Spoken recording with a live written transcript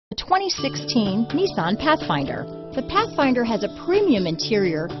2016 Nissan Pathfinder. The Pathfinder has a premium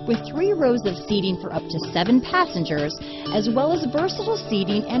interior with 3 rows of seating for up to 7 passengers, as well as versatile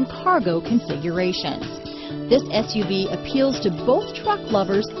seating and cargo configurations. This SUV appeals to both truck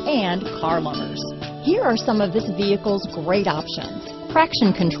lovers and car lovers. Here are some of this vehicle's great options: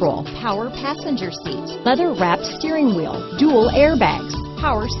 traction control, power passenger seat, leather-wrapped steering wheel, dual airbags,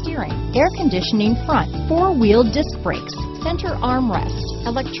 power steering, air conditioning front, 4-wheel disc brakes, center armrest,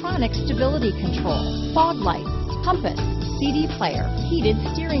 electronic stability control, fog lights, compass, CD player, heated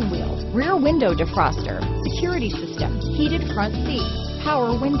steering wheel, rear window defroster, security system, heated front seats,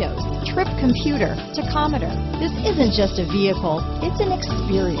 power windows, trip computer, tachometer. This isn't just a vehicle, it's an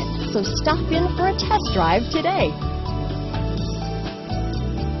experience. So stop in for a test drive today.